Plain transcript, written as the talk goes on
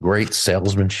Great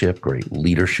salesmanship, great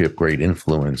leadership, great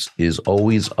influence is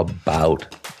always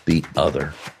about the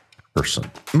other person.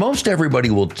 Most everybody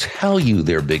will tell you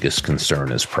their biggest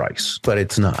concern is price, but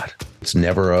it's not. It's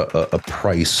never a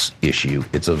price issue.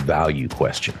 It's a value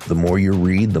question. The more you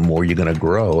read, the more you're going to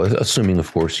grow, assuming,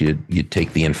 of course, you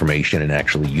take the information and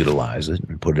actually utilize it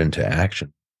and put it into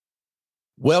action.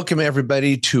 Welcome,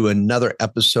 everybody, to another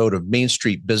episode of Main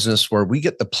Street Business, where we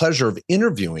get the pleasure of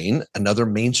interviewing another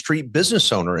Main Street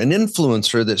business owner, an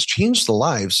influencer that's changed the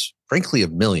lives, frankly,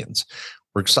 of millions.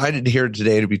 We're excited to hear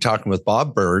today to be talking with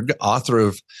Bob Burg, author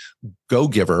of Go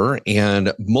Giver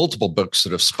and multiple books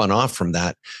that have spun off from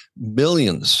that.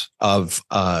 Millions of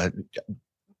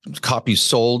copies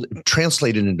sold,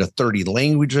 translated into 30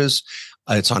 languages.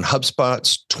 It's on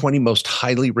HubSpot's 20 most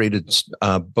highly rated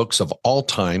books of all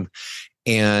time.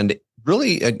 And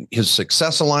really, his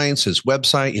Success Alliance, his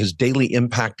website, his daily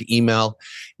impact email,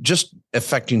 just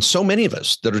affecting so many of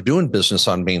us that are doing business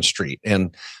on Main Street.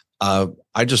 And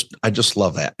I just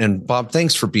love that. And Bob,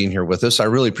 thanks for being here with us. I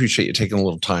really appreciate you taking a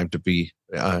little time to be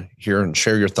here and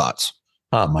share your thoughts.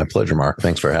 My pleasure, Mark.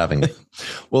 Thanks for having me.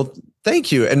 Well,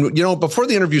 thank you. And, before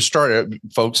the interview started,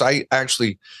 folks, I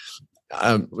actually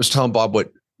was telling Bob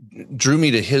what drew me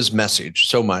to his message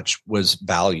so much was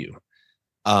value.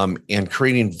 And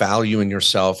creating value in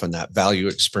yourself and that value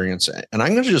experience. And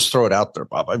I'm going to just throw it out there,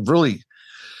 Bob. I really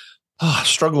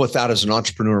struggle with that as an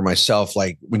entrepreneur myself.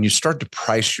 Like when you start to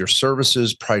price your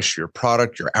services, price your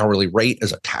product, your hourly rate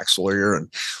as a tax lawyer,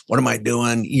 and what am I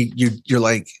doing? You're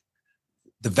like,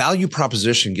 the value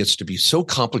proposition gets to be so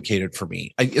complicated for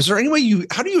me. Is there any way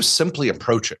how do you simply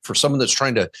approach it for someone that's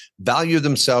trying to value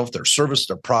themselves, their service,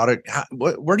 their product?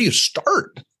 Where do you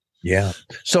start? Yeah.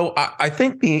 So I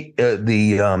think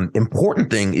the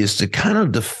important thing is to kind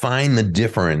of define the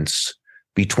difference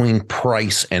between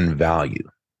price and value.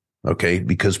 Okay,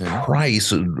 because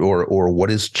price or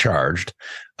what is charged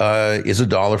is a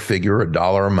dollar figure, a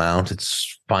dollar amount.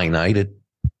 It's finite. It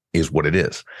is what it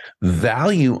is.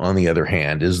 Value, on the other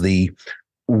hand, is the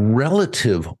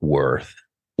relative worth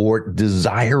or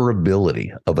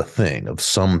desirability of a thing, of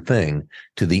something,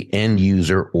 to the end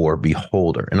user or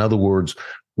beholder. In other words,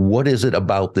 what is it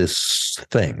about this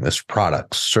thing, this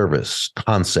product, service,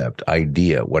 concept,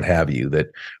 idea, what have you, that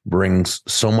brings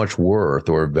so much worth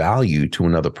or value to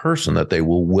another person that they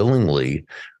will willingly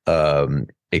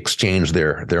exchange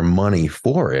their money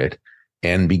for it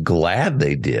and be glad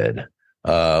they did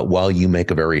while you make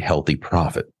a very healthy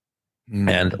profit?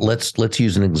 And let's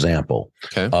use an example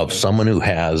of someone who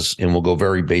has, and we'll go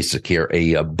very basic here,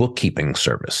 a bookkeeping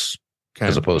service.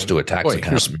 As opposed to a tax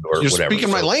accountant or you're whatever. Speaking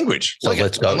my language. So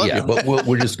let's go. Yeah, but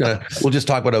we'll just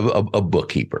talk about a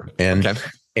bookkeeper.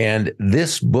 And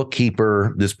this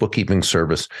bookkeeping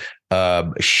service,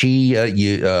 a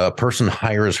person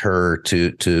hires her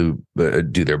to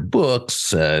do their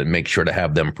books, make sure to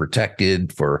have them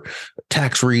protected for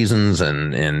tax reasons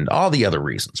and all the other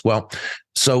reasons. Well,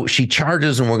 so she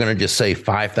charges, and we're going to just say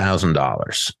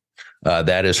 $5,000.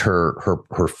 That is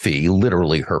her fee,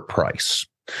 literally her price.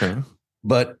 Okay.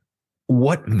 But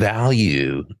what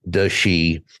value does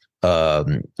she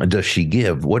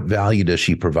give? What value does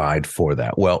she provide for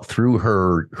that? Well, through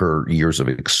her years of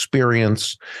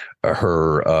experience,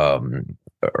 her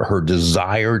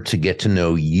desire to get to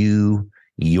know you,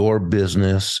 your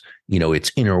business,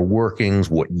 its inner workings,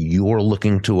 what you're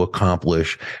looking to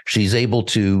accomplish. She's able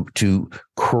to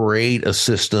create a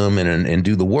system and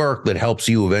do the work that helps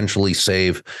you eventually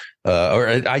save. Or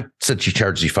I said she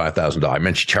charges you $5,000. I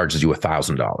meant she charges you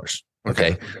 $1,000.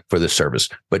 Okay, for this service.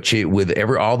 But with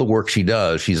all the work she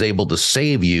does, she's able to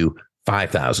save you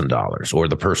 $5,000, or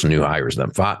the person who hires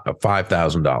them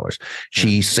 $5,000.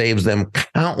 She saves them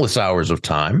countless hours of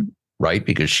time, right?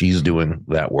 Because she's doing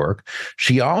that work.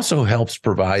 She also helps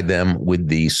provide them with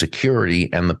the security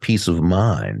and the peace of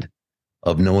mind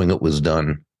of knowing it was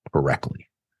done correctly.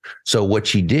 So what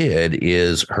she did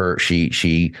is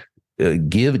she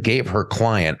gave her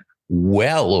client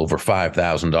well over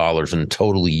 $5,000 in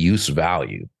total use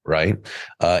value, right?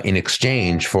 In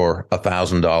exchange for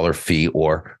 $1,000 fee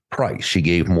or price. She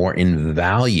gave more in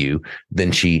value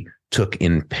than she took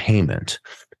in payment.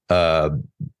 And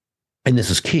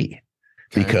this is key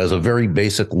because a very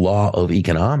basic law of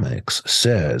economics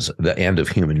says, and of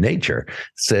human nature,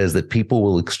 says that people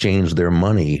will exchange their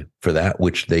money for that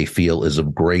which they feel is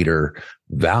of greater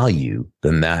value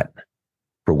than that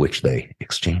for which they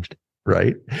exchanged it,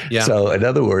 right? Yeah. So in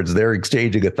other words, they're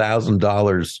exchanging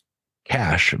 $1,000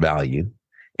 cash value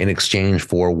in exchange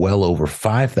for well over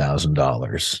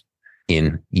 $5,000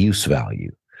 in use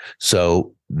value.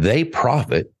 So they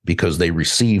profit because they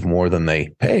receive more than they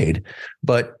paid,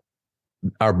 but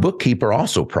our bookkeeper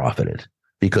also profited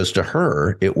because to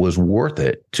her, it was worth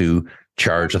it to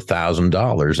charge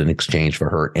 $1,000 in exchange for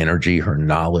her energy, her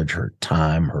knowledge, her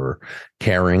time, her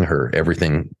caring, her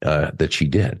everything that she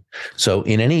did. So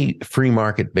in any free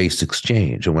market-based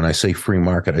exchange, and when I say free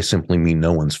market, I simply mean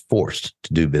no one's forced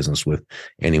to do business with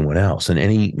anyone else. In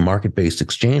any market-based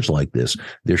exchange like this,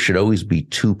 there should always be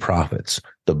two profits,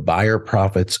 the buyer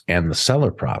profits and the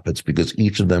seller profits, because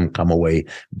each of them come away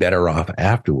better off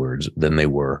afterwards than they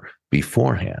were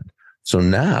beforehand. So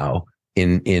now,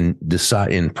 in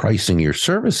pricing your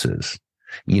services,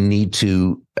 you need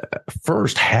to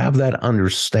first have that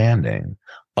understanding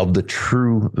of the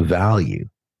true value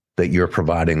that you're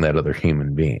providing that other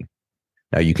human being.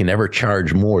 Now, you can never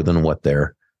charge more than what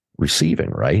they're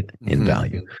receiving, right, in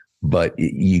value, but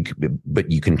you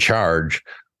can charge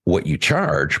what you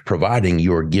charge, providing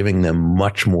you're giving them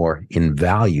much more in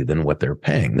value than what they're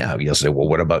paying. Now, you'll say, well,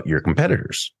 what about your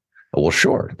competitors? Well,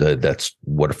 sure. That's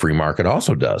what a free market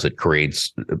also does. It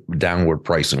creates downward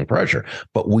pricing pressure,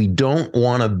 but we don't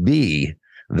want to be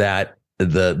the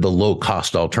low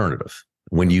cost alternative.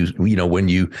 When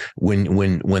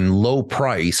low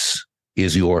price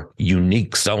is your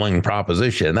unique selling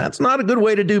proposition, that's not a good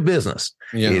way to do business.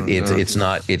 Yeah, it's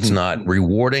not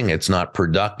rewarding. It's not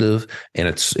productive, and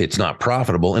it's not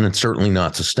profitable, and it's certainly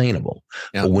not sustainable.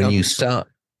 Yeah, but when you sell,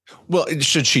 well,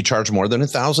 should she charge more than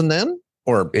 $1,000 then?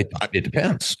 Or it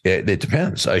depends. It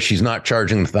depends. She's not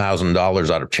charging $1,000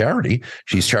 out of charity.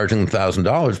 She's charging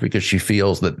 $1,000 because she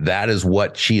feels that is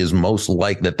what she is most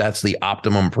like. That's the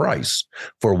optimum price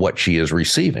for what she is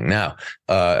receiving. Now,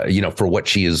 for what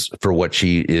she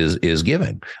is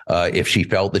giving. If she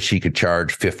felt that she could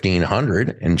charge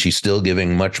 $1,500 and she's still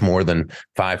giving much more than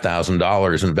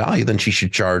 $5,000 in value, then she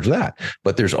should charge that.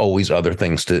 But there's always other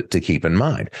things to keep in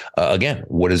mind. Again,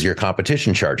 what is your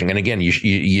competition charging? And again,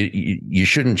 you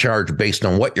shouldn't charge based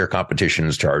on what your competition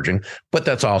is charging, but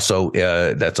that's also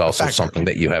something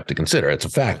that you have to consider. It's a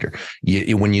factor.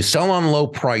 When you sell on low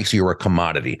price, you're a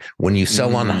commodity. When you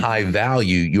sell on high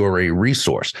value, you're a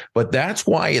resource. But that's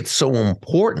why it's so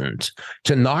important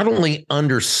to not only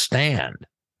understand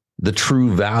the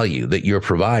true value that you're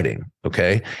providing.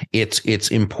 Okay. It's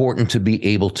important to be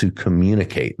able to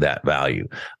communicate that value.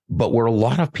 But where a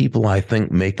lot of people, I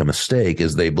think, make a mistake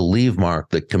is they believe, Mark,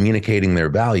 that communicating their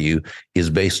value is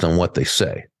based on what they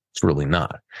say. It's really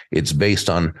not. It's based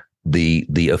on the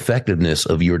effectiveness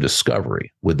of your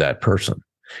discovery with that person.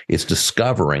 It's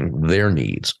discovering their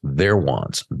needs, their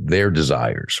wants, their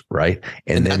desires, right?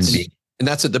 And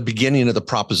that's at the beginning of the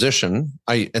proposition.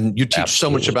 And you teach Absolutely. So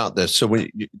much about this. So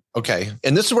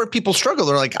and this is where people struggle.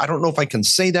 They're like, I don't know if I can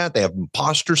say that. They have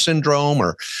imposter syndrome,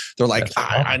 or they're like,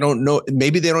 I don't know.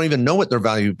 Maybe they don't even know what their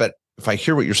value. But if I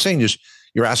hear what you're saying, is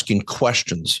you're asking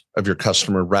questions of your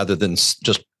customer rather than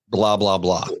just blah, blah,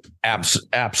 blah.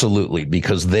 Absolutely,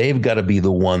 because they've got to be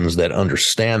the ones that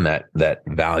understand that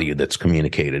value that's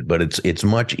communicated. But it's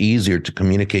much easier to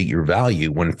communicate your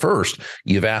value when first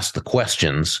you've asked the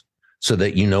questions so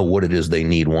that you know what it is they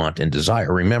need, want, and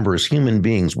desire. Remember, as human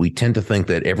beings, we tend to think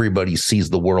that everybody sees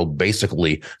the world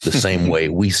basically the same way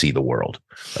we see the world,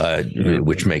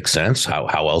 which makes sense.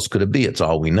 How else could it be? It's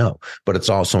all we know. But it's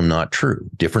also not true.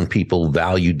 Different people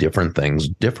value different things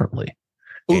differently.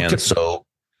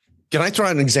 Can I throw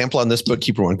out an example on this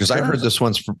bookkeeper one? Because Sure. I heard this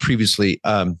once previously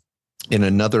in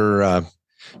another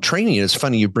training. It's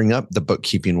funny you bring up the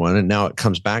bookkeeping one, and now it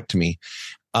comes back to me.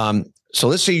 So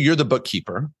let's say you're the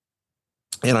bookkeeper,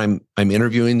 and I'm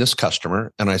interviewing this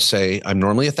customer, and I say, I'm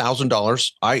normally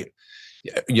 $1,000.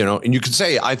 And you can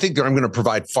say, I think that I'm going to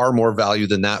provide far more value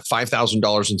than that,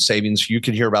 $5,000 in savings. You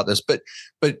can hear about this, but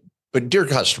dear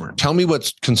customer, tell me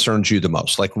what concerns you the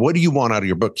most. Like, what do you want out of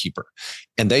your bookkeeper?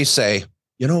 And they say,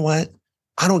 you know what?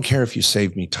 I don't care if you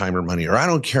save me time or money, or I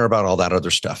don't care about all that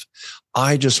other stuff.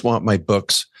 I just want my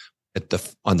books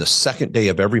on the second day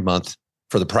of every month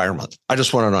for the prior month. I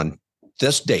just want it on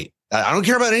this date. I don't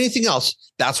care about anything else.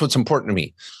 That's what's important to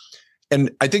me. And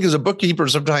I think as a bookkeeper,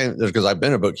 sometimes, because I've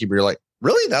been a bookkeeper, you're like,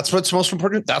 really? That's what's most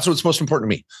important? That's what's most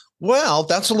important to me. Well,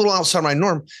 that's a little outside my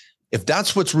norm. If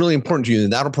that's what's really important to you, then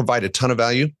that'll provide a ton of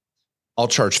value. I'll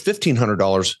charge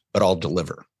 $1,500, but I'll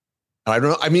deliver. And I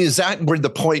don't know. I mean, is that where the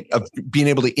point of being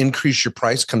able to increase your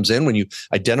price comes in, when you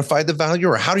identify the value?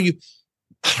 Or how do you,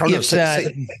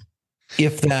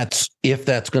 if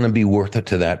that's going to be worth it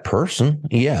to that person?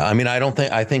 Yeah. I mean,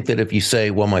 I think that if you say,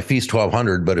 well, my fee's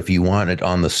 $1,200, but if you want it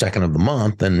on the second of the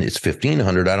month, then it's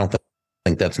 $1,500. I don't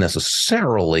think that's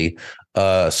necessarily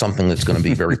something that's going to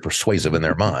be very persuasive in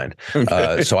their mind.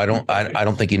 Okay. So I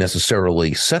don't think you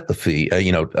necessarily set the fee,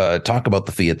 talk about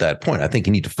the fee at that point. I think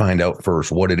you need to find out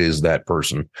first what it is that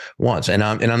person wants. And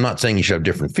I'm not saying you should have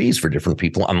different fees for different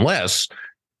people unless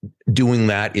doing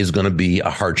that is going to be a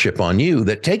hardship on you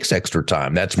that takes extra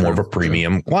time. That's more of a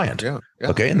premium client. Yeah.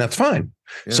 Okay. And that's fine.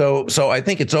 Yeah. So I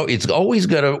think it's always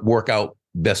got to work out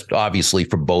best, obviously,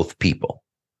 for both people.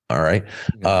 All right.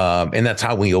 Yeah. And that's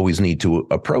how we always need to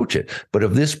approach it. But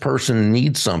if this person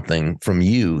needs something from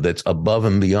you that's above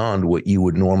and beyond what you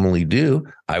would normally do,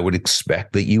 I would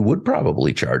expect that you would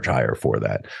probably charge higher for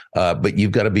that. But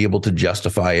you've got to be able to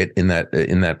justify it in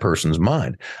that person's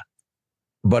mind.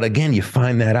 But again, you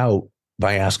find that out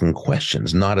by asking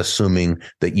questions, not assuming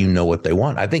that you know what they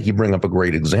want. I think you bring up a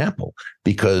great example,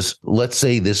 because let's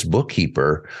say this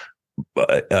bookkeeper,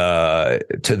 to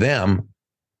them,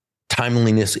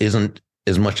 timeliness isn't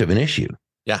as much of an issue.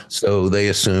 Yeah. So they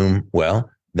assume, well,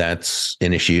 that's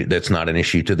an issue. That's not an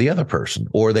issue to the other person,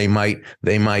 or they might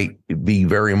be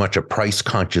very much a price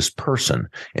conscious person.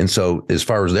 And so as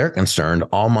far as they're concerned,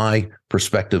 all my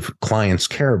prospective clients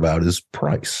care about is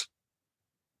price.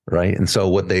 Right. And so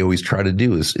what they always try to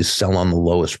do is sell on the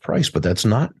lowest price, but that's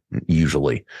not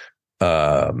usually,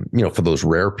 for those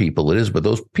rare people it is, but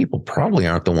those people probably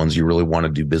aren't the ones you really want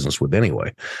to do business with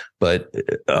anyway. But,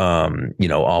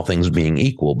 all things being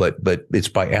equal, but it's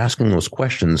by asking those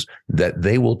questions that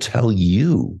they will tell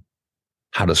you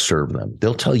how to serve them.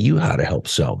 They'll tell you how to help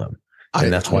sell them.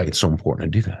 And that's why it's so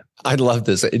important to do that. I love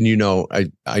this. And,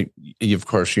 of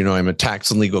course, I'm a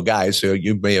tax and legal guy, so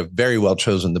you may have very well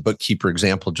chosen the bookkeeper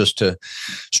example just to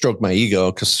stroke my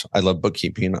ego, because I love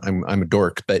bookkeeping. I'm a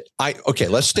dork, but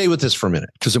let's stay with this for a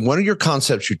minute. Because one of your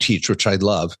concepts you teach, which I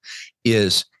love,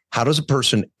 is how does a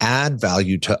person add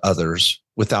value to others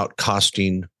without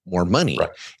costing more money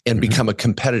and become a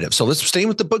competitive? So let's stay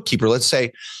with the bookkeeper. Let's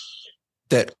say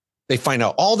that they find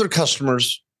out all their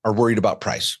customers are worried about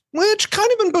price, which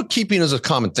kind of in bookkeeping is a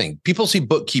common thing. People see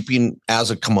bookkeeping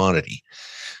as a commodity.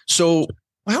 So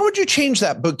how would you change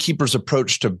that bookkeeper's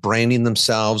approach to branding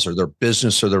themselves or their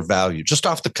business or their value, just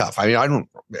off the cuff? I mean,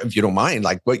 if you don't mind,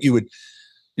 like what you'd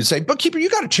say, bookkeeper, you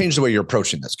got to change the way you're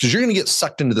approaching this, because you're going to get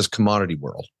sucked into this commodity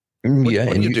world. What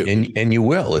do you do? And you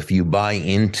will, if you buy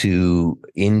into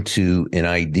an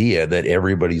idea that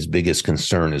everybody's biggest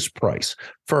concern is price.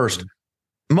 First,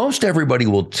 most everybody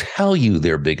will tell you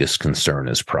their biggest concern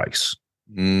is price,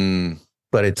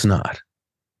 but it's not.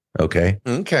 Okay.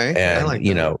 Okay. And, I like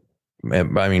that.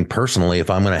 I mean, personally, if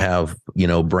I'm going to have,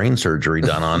 brain surgery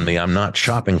done on me, I'm not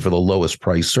shopping for the lowest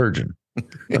price surgeon.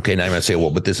 Okay. Now I'm going to say,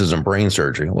 well, but this isn't brain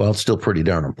surgery. Well, it's still pretty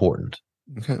darn important.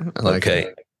 Okay. I like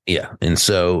it. Yeah. And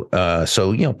so,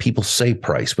 people say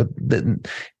price, but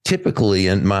typically,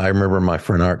 I remember my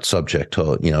friend Art Subject,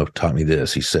 taught me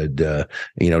this. He said,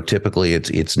 typically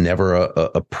it's never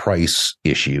a price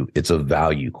issue. It's a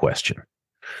value question.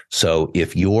 So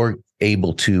if you're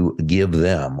able to give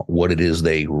them what it is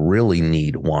they really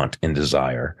need, want, and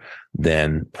desire,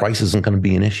 then price isn't going to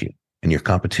be an issue. And your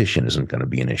competition isn't going to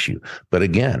be an issue. But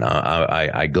again,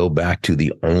 I go back to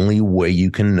the only way you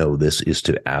can know this is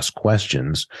to ask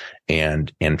questions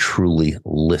and truly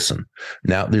listen.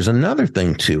 Now, there's another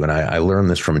thing too, and I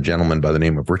learned this from a gentleman by the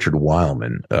name of Richard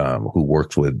Weilman, who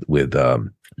works with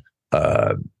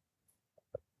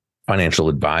financial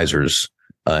advisors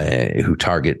who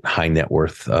target high net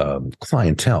worth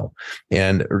clientele.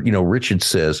 And Richard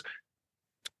says,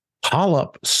 call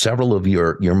up several of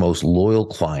your most loyal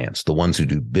clients, the ones who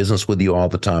do business with you all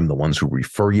the time, the ones who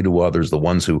refer you to others, the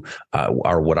ones who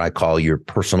are what I call your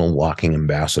personal walking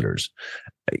ambassadors.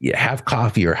 You have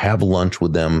coffee or have lunch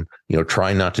with them.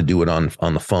 Try not to do it on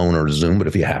the phone or Zoom, but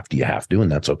if you have to,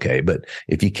 and that's okay. But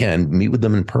if you can, meet with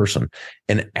them in person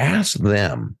and ask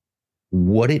them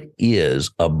what it is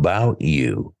about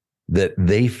you that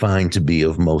they find to be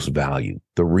of most value,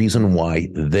 the reason why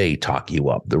they talk you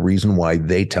up, the reason why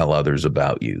they tell others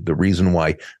about you, the reason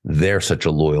why they're such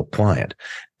a loyal client.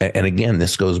 And again,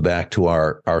 this goes back to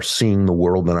our seeing the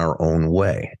world in our own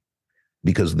way,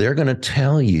 because they're going to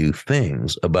tell you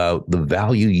things about the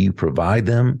value you provide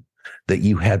them that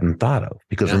you hadn't thought of.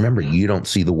 Because remember, you don't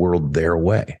see the world their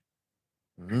way.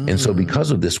 And so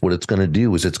because of this, what it's going to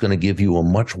do is it's going to give you a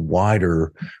much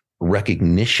wider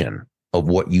recognition of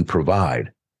what you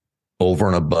provide over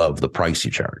and above the price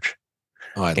you charge.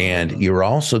 And you're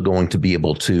also going to be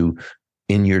able to,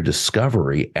 in your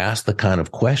discovery, ask the kind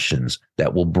of questions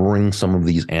that will bring some of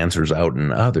these answers out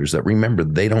in others that, remember,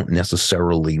 they don't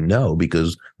necessarily know,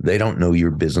 because they don't know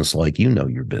your business like you know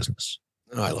your business.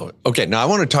 Oh, I love it. Okay. Now I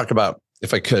want to talk about,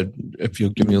 if you'll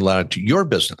give me a lot to your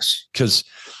business, because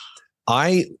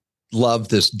love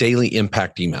this daily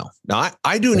impact email. Now,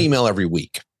 I do an email every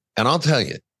week, and I'll tell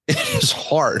you, it is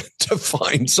hard to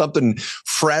find something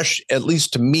fresh, at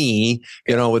least to me,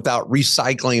 without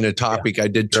recycling a topic I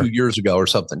did 2 years ago or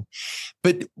something.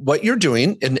 But what you're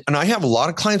doing, and I have a lot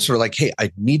of clients who are like, hey,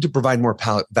 I need to provide more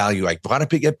value. I want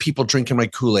to get people drinking my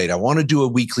Kool-Aid. I want to do a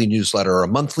weekly newsletter or a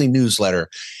monthly newsletter.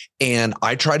 And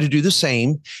I try to do the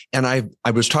same. And I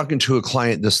was talking to a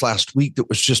client this last week that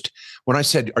was just, when I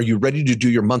said, are you ready to do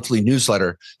your monthly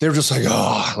newsletter? They were just like,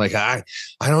 oh, like, I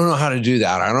don't know how to do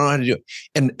that. I don't know how to do it.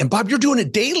 And Bob, you're doing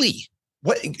it daily.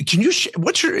 What can you,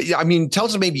 tell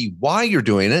us maybe why you're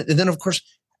doing it. And then of course,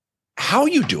 how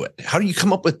you do it. How do you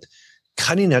come up with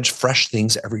cutting edge, fresh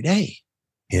things every day?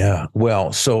 Yeah.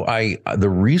 Well, so the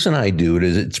reason I do it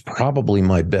is it's probably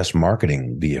my best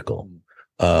marketing vehicle.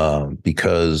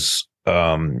 Because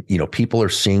people are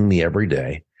seeing me every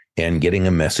day and getting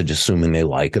a message, assuming they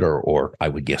like it, or I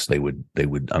would guess they would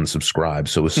unsubscribe.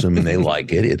 So assuming they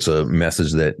like it, it's a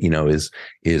message that,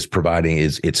 is providing,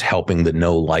 it's helping the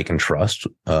know, like, and trust,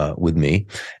 with me.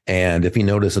 And if you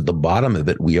notice at the bottom of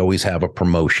it, we always have a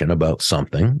promotion about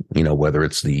something, whether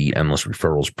it's the Endless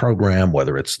Referrals program,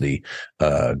 whether it's the,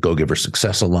 Go Giver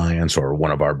Success Alliance, or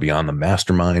one of our Beyond the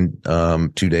Mastermind,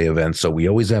 2-day events. So we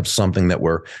always have something that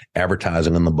we're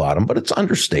advertising on the bottom, but it's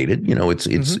understated.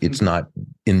 It's not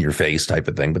in your face type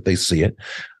of thing, but they see it.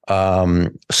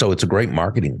 So it's a great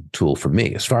marketing tool for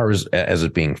me as far as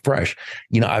it being fresh.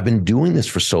 I've been doing this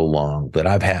for so long that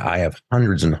I have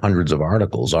hundreds and hundreds of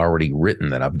articles already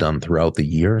written that I've done throughout the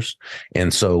years.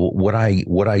 And so what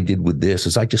I did with this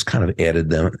is I just kind of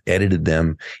edited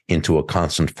them into a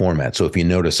constant format. So if you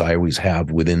notice, I always have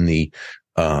within the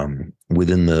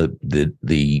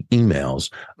emails,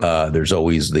 there's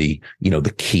always the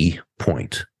key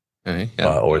point. Okay,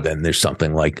 yeah. Or then there's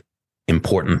something like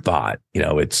important thought,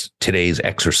 it's today's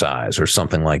exercise or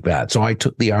something like that. So I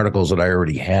took the articles that I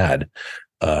already had,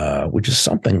 which is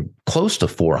something close to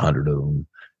 400 of them,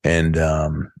 and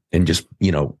just,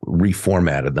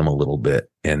 reformatted them a little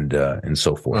bit and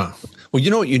so forth. Wow. Well,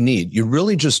 you know what you need? You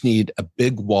really just need a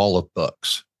big wall of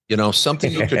books.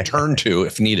 Something you could turn to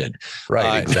if needed.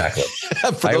 Right, exactly.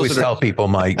 I always tell people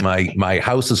my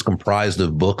house is comprised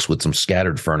of books with some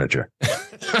scattered furniture.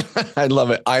 I love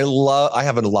it. I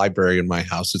have a library in my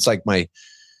house. It's like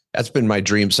that's been my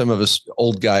dream. Some of us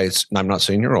old guys, and I'm not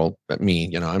saying you're old, but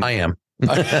me, I am.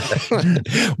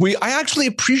 I actually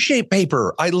appreciate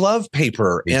paper. I love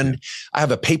paper, and I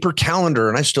have a paper calendar,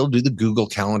 and I still do the Google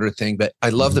Calendar thing, but I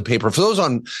love the paper. For those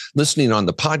listening on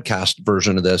the podcast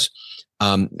version of this,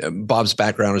 Bob's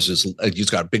background is he's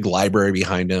got a big library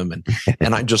behind him,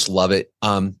 and I just love it.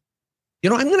 I'm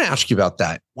going to ask you about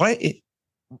that. Why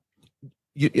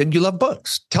you love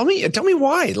books? Tell me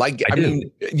why. Like, do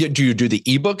you do the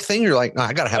ebook thing? You're like, no,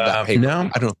 I got to have that paper.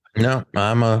 No, I don't. No,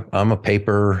 I'm a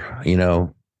paper,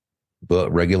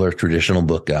 regular traditional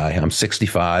book guy. I'm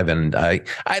 65, and I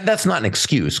that's not an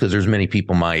excuse, because there's many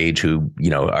people my age who,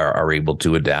 are able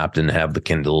to adapt and have the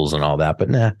Kindles and all that, but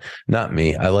nah, not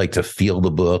me. I like to feel the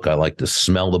book. I like to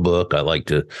smell the book. I like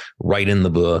to write in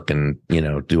the book and,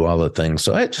 do all the things.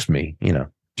 So it's just me, Do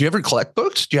you ever collect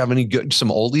books? Do you have some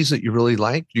oldies that you really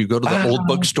like? Do you go to the old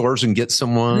bookstores and get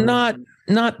someone? Not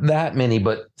that many,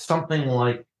 but something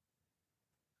like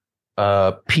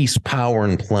Peace, Power,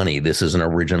 and Plenty. This is an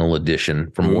original edition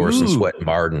from Morrison, Sweat and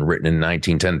Barden, written in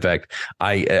 1910. In fact,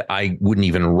 I wouldn't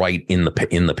even write in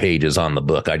the pages on the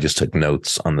book. I just took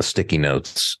notes on the sticky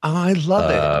notes. Oh, I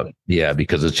love it. Yeah,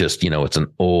 because it's just, it's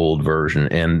an old version.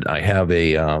 And I have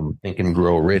a Think and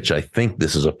Grow Rich. I think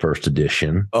this is a first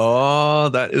edition. Oh,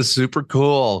 that is super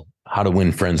cool. How to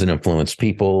Win Friends and Influence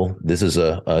People. This is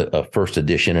a first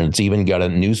edition, and it's even got a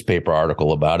newspaper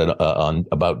article about it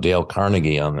about Dale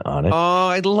Carnegie on it. Oh,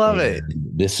 I love it.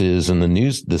 This is in the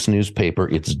news. This newspaper.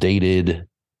 It's dated.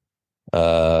 It's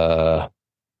a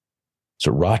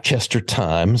Rochester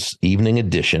Times Evening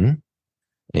Edition,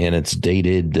 and it's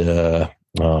dated.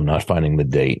 I'm not finding the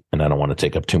date, and I don't want to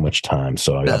take up too much time,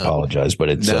 so I apologize. But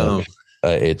it's actually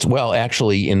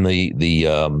in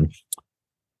the.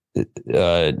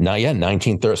 Not yet.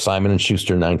 1930 Simon and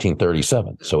Schuster,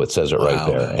 1937. So it says it right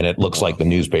there, and it looks like the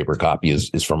newspaper copy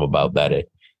is from about that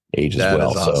age as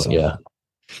well. Awesome. So yeah,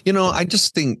 I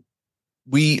just think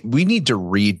we need to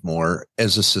read more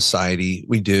as a society.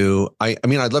 We do. I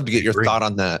mean, I'd love to get your thought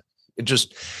on that. It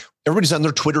just everybody's on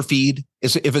their Twitter feed.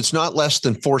 If it's not less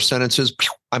than 4 sentences,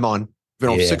 I'm on.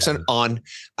 6 and on.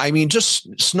 I mean, just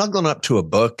snuggling up to a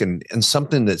book and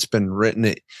something that's been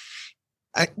written.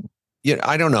 I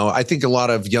don't know. I think a lot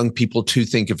of young people too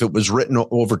think if it was written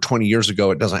over 20 years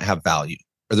ago, it doesn't have value,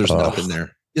 or there's nothing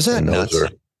there. Isn't that nuts?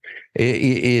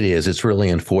 It is. It's really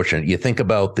unfortunate. You think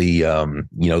about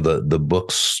the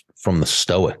books from the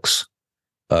Stoics,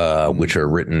 which are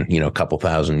written, a couple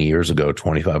thousand years ago,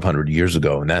 2,500 years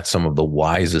ago. And that's some of the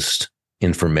wisest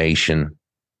information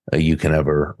you can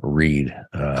ever read.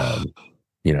 I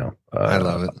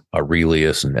love it.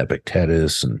 Aurelius and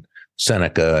Epictetus and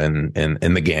Seneca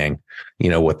and the gang,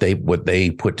 what they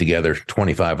put together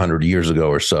 2,500 years ago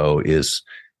or so is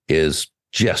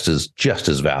just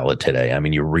as valid today. I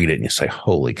mean, you read it and you say,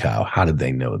 holy cow, how did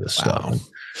they know this stuff?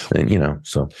 And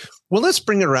so. Well, let's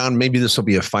bring it around. Maybe this will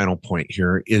be a final point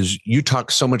here is you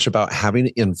talk so much about having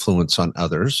influence on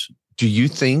others. Do you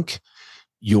think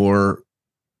your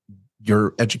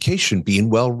education, being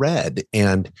well read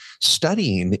and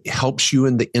studying, helps you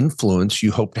in the influence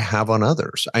you hope to have on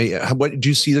others? What do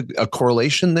you see a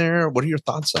correlation there? What are your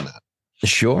thoughts on that?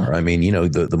 Sure. I mean,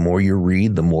 the more you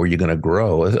read, the more you're going to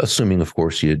grow, assuming, of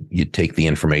course, you take the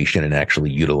information and actually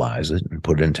utilize it and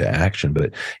put it into action.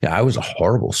 But I was a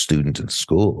horrible student in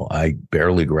school. I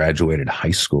barely graduated high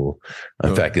school.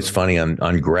 In fact, it's funny,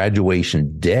 on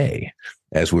graduation day,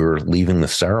 as we were leaving the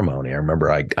ceremony, I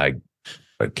remember I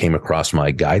came across my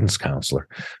guidance counselor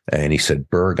and he said,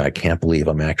 "Burg, I can't believe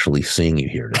I'm actually seeing you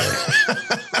here today."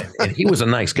 And he was a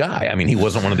nice guy. I mean, he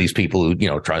wasn't one of these people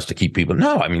who, tries to keep people.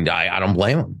 No, I mean, I don't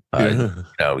blame him.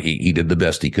 He did the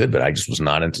best he could, but I just was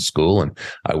not into school and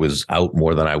I was out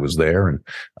more than I was there. And,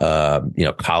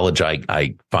 college,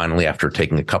 I finally, after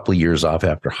taking a couple of years off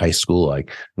after high school, I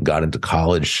got into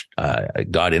college, I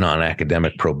got in on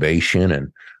academic probation,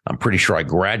 and I'm pretty sure I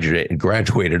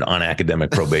graduated on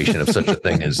academic probation if such a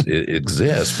thing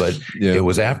exists. But it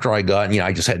was after I got,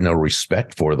 I just had no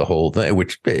respect for the whole thing,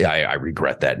 which I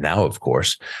regret that now, of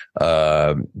course,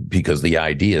 because the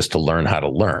idea is to learn how to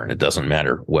learn. It doesn't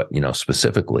matter what,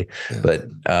 specifically.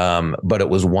 Yeah. But it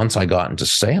was once I got into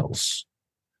sales,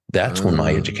 that's when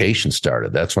my education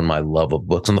started. That's when my love of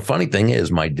books. And the funny thing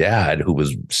is, my dad, who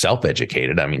was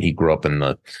self-educated, I mean, he grew up in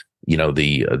the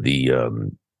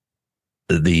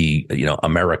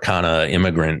Americana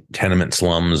immigrant tenement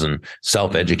slums and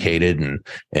self-educated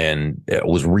and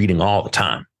was reading all the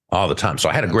time. So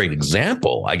I had a great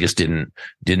example. I just didn't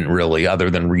really, other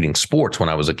than reading sports when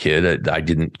I was a kid, I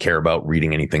didn't care about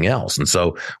reading anything else. And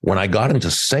so when I got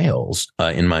into sales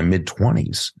in my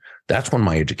mid-20s, that's when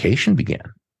my education began.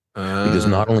 Because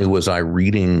not only was I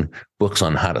reading books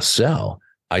on how to sell,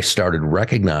 I started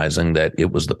recognizing that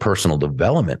it was the personal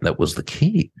development that was the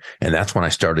key. And that's when I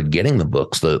started getting the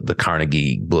books, the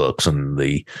Carnegie books and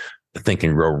the Think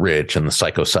and Grow Rich and the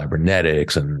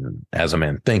Psycho-Cybernetics and As a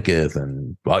Man Thinketh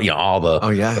and all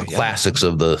the classics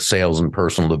of the sales and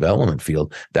personal development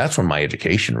field. That's when my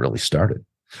education really started.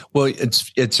 Well,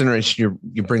 it's interesting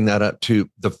you bring that up too.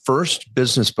 The first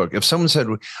business book, if someone said,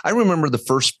 I remember the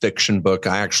first fiction book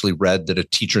I actually read that a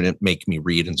teacher didn't make me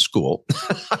read in school.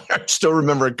 I still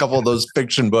remember a couple of those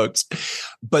fiction books.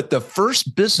 But the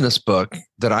first business book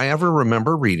that I ever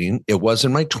remember reading, it was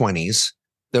in my 20s,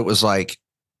 that was like,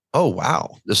 oh,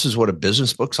 wow, this is what a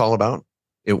business book's all about.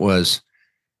 It was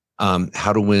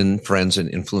How to Win Friends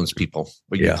and Influence People,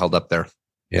 what you held up there.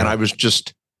 Yeah. And I was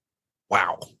just,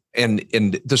 wow. And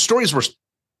the stories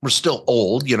were still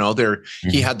old,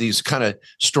 he had these kind of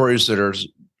stories that are,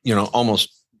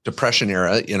 almost Depression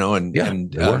era,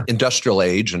 and industrial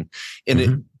age and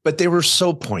but they were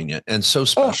so poignant and so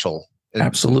special. Oh,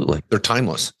 absolutely. They're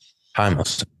timeless.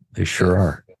 Timeless. They sure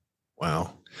are.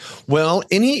 Wow. Well,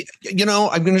 I'm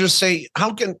going to just say,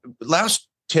 last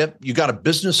tip, you got a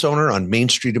business owner on Main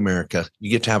Street America. You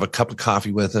get to have a cup of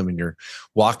coffee with them and you're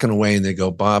walking away and they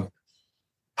go, Bob,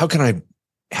 how can I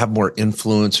have more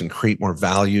influence and create more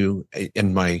value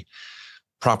in my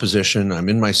proposition? I'm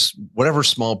in my whatever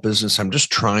small business. I'm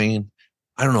just trying.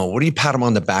 I don't know. What do you pat them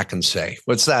on the back and say?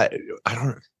 What's that? I don't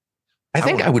know. I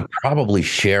think I would probably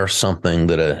share something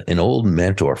that an old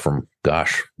mentor from,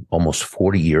 almost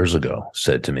 40 years ago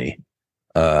said to me.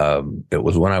 It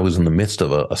was when I was in the midst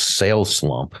of a sales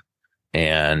slump,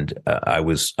 and I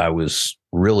was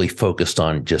really focused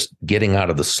on just getting out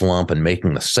of the slump and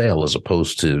making the sale as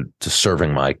opposed to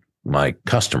serving my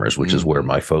customers, which is where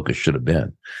my focus should have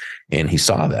been. And he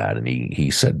saw that and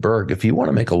he said, Burg, if you want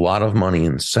to make a lot of money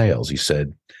in sales, he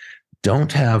said,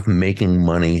 don't have making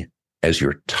money as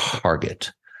your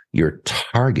target. Your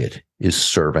target is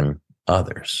serving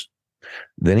others.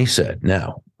 Then he said,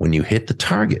 now, when you hit the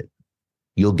target,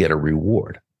 you'll get a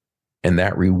reward. And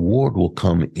that reward will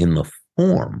come in the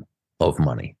form of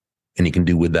money. And you can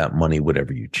do with that money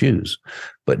whatever you choose.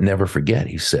 But never forget,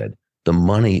 he said, the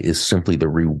money is simply the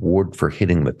reward for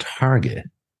hitting the target.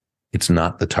 It's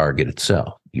not the target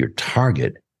itself. Your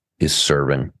target is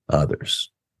serving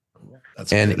others.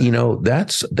 And,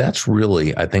 that's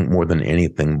really, I think, more than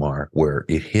anything, Mark, where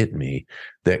it hit me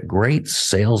that great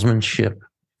salesmanship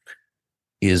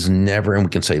is never, and we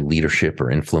can say leadership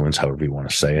or influence, however you want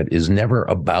to say it, is never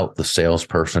about the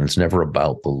salesperson. It's never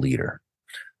about the leader.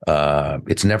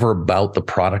 It's never about the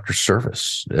product or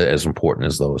service, as important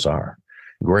as those are.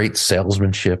 Great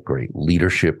salesmanship, great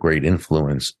leadership, great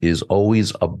influence is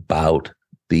always about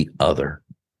the other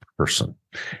person.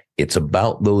 It's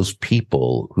about those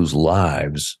people whose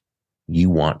lives you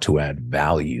want to add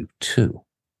value to.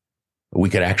 We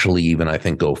could actually even, I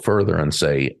think, go further and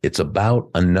say it's about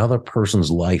another person's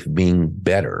life being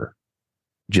better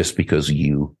just because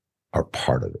you are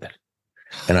part of it.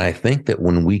 And I think that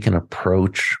when we can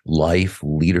approach life,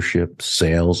 leadership,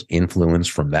 sales, influence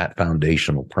from that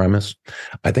foundational premise,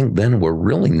 I think then we're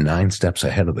really 9 steps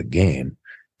ahead of the game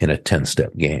in a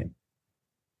 10-step game.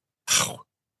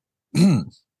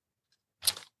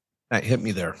 That hit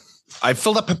me there. I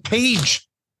filled up a page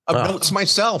of notes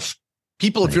myself.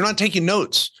 People, if you're not taking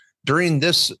notes during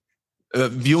this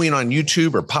viewing on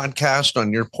YouTube or podcast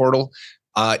on your portal,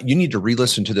 you need to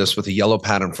re-listen to this with a yellow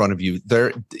pad in front of you.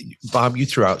 There, Bob, you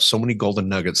threw out so many golden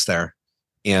nuggets there.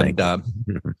 And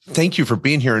thank you for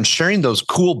being here and sharing those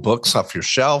cool books off your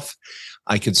shelf.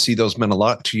 I could see those meant a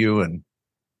lot to you, and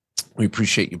we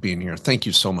appreciate you being here. Thank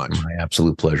you so much. My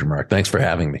absolute pleasure, Mark. Thanks for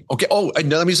having me. Okay. Oh, and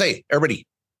let me say, everybody,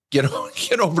 get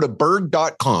over to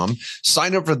Burg.com,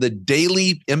 sign up for the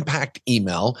daily impact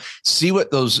email, see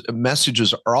what those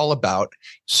messages are all about.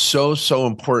 So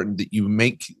important that you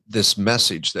make this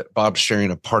message that Bob's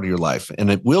sharing a part of your life, and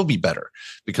it will be better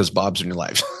because Bob's in your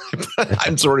life.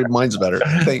 I'm sorry, mine's better.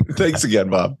 Thanks again,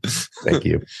 Bob. Thank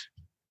you.